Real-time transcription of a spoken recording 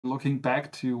looking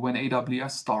back to when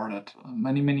AWS started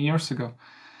many, many years ago.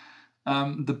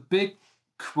 The big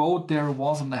quote there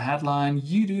was in the headline,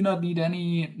 you do not need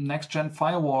any next-gen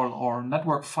firewall or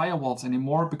network firewalls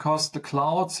anymore because the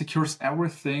cloud secures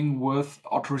everything with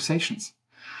authorizations.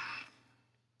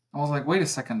 I was like, wait a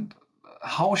second,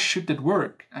 how should that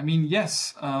work? I mean,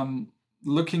 yes,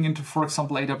 looking into, for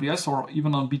example, AWS or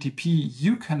even on BTP,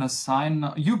 you can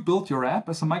assign, you build your app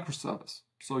as a microservice.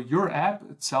 So your app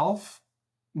itself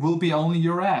will be only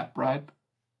your app, right?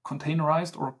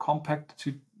 Containerized or compact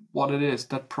to what it is,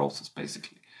 that process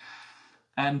basically.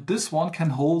 And this one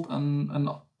can hold an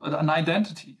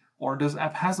identity, or this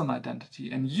app has an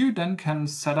identity. And you then can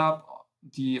set up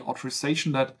the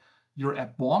authorization that your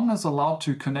app 1 is allowed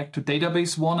to connect to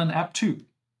database 1 and app 2.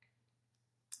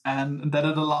 And that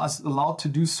it is allowed to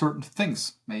do certain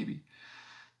things, maybe.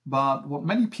 But what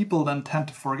many people then tend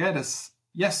to forget is,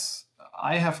 yes,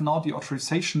 I have now the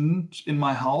authorization in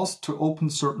my house to open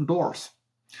certain doors.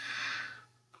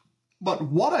 But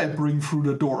what I bring through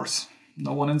the doors,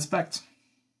 no one inspects.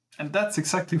 And that's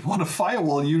exactly what a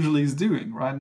firewall usually is doing, right?